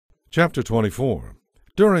Chapter 24.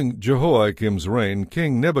 During Jehoiakim's reign,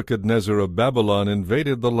 King Nebuchadnezzar of Babylon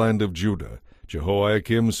invaded the land of Judah.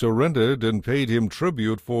 Jehoiakim surrendered and paid him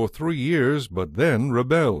tribute for 3 years, but then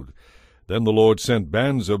rebelled. Then the Lord sent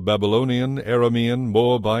bands of Babylonian, Aramean,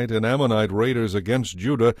 Moabite, and Ammonite raiders against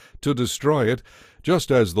Judah to destroy it, just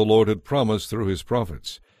as the Lord had promised through his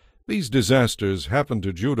prophets. These disasters happened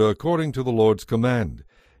to Judah according to the Lord's command.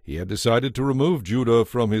 He had decided to remove Judah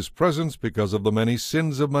from his presence because of the many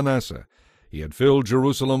sins of Manasseh. He had filled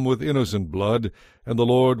Jerusalem with innocent blood, and the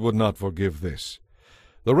Lord would not forgive this.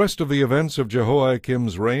 The rest of the events of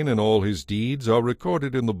Jehoiakim's reign and all his deeds are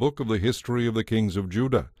recorded in the book of the history of the kings of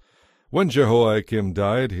Judah. When Jehoiakim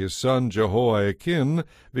died, his son Jehoiachin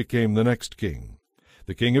became the next king.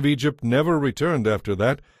 The king of Egypt never returned after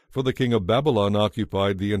that, for the king of Babylon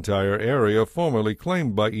occupied the entire area formerly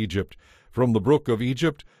claimed by Egypt, from the brook of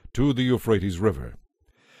Egypt to the Euphrates River.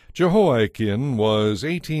 Jehoiachin was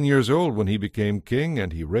 18 years old when he became king,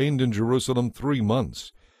 and he reigned in Jerusalem 3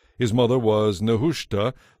 months. His mother was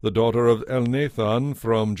Nehushta, the daughter of Elnathan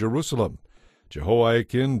from Jerusalem.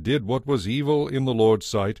 Jehoiachin did what was evil in the Lord's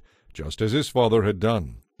sight, just as his father had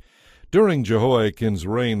done. During Jehoiachin's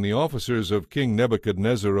reign, the officers of King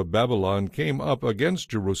Nebuchadnezzar of Babylon came up against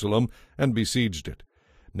Jerusalem and besieged it.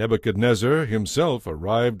 Nebuchadnezzar himself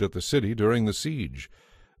arrived at the city during the siege.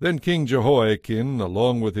 Then King Jehoiachin,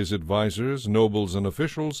 along with his advisers, nobles, and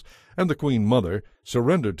officials, and the queen mother,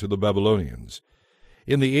 surrendered to the Babylonians.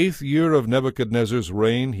 In the 8th year of Nebuchadnezzar's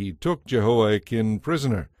reign, he took Jehoiachin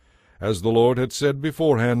prisoner. As the Lord had said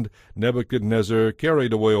beforehand, Nebuchadnezzar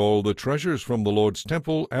carried away all the treasures from the Lord's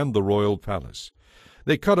temple and the royal palace.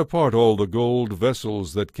 They cut apart all the gold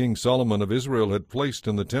vessels that King Solomon of Israel had placed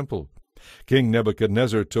in the temple. King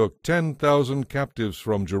Nebuchadnezzar took 10,000 captives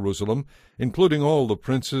from Jerusalem, including all the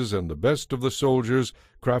princes and the best of the soldiers,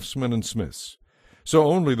 craftsmen, and smiths. So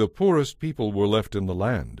only the poorest people were left in the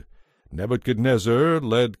land. Nebuchadnezzar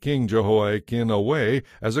led King Jehoiachin away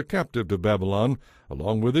as a captive to Babylon,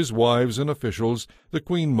 along with his wives and officials, the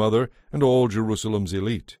queen mother, and all Jerusalem's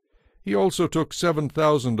elite. He also took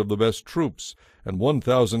 7,000 of the best troops and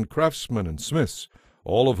 1,000 craftsmen and smiths,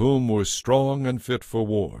 all of whom were strong and fit for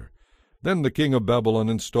war. Then the king of Babylon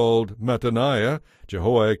installed Mattaniah,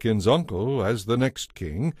 Jehoiachin's uncle, as the next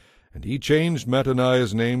king, and he changed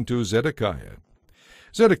Mattaniah's name to Zedekiah.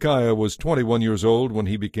 Zedekiah was 21 years old when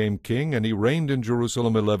he became king, and he reigned in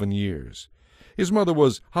Jerusalem 11 years. His mother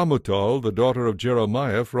was Hamutal, the daughter of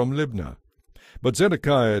Jeremiah from Libnah. But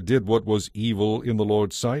Zedekiah did what was evil in the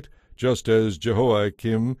Lord's sight, just as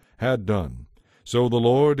Jehoiakim had done. So the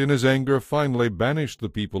Lord, in his anger, finally banished the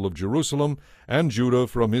people of Jerusalem and Judah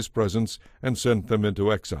from his presence and sent them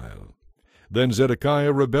into exile. Then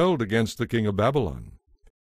Zedekiah rebelled against the king of Babylon.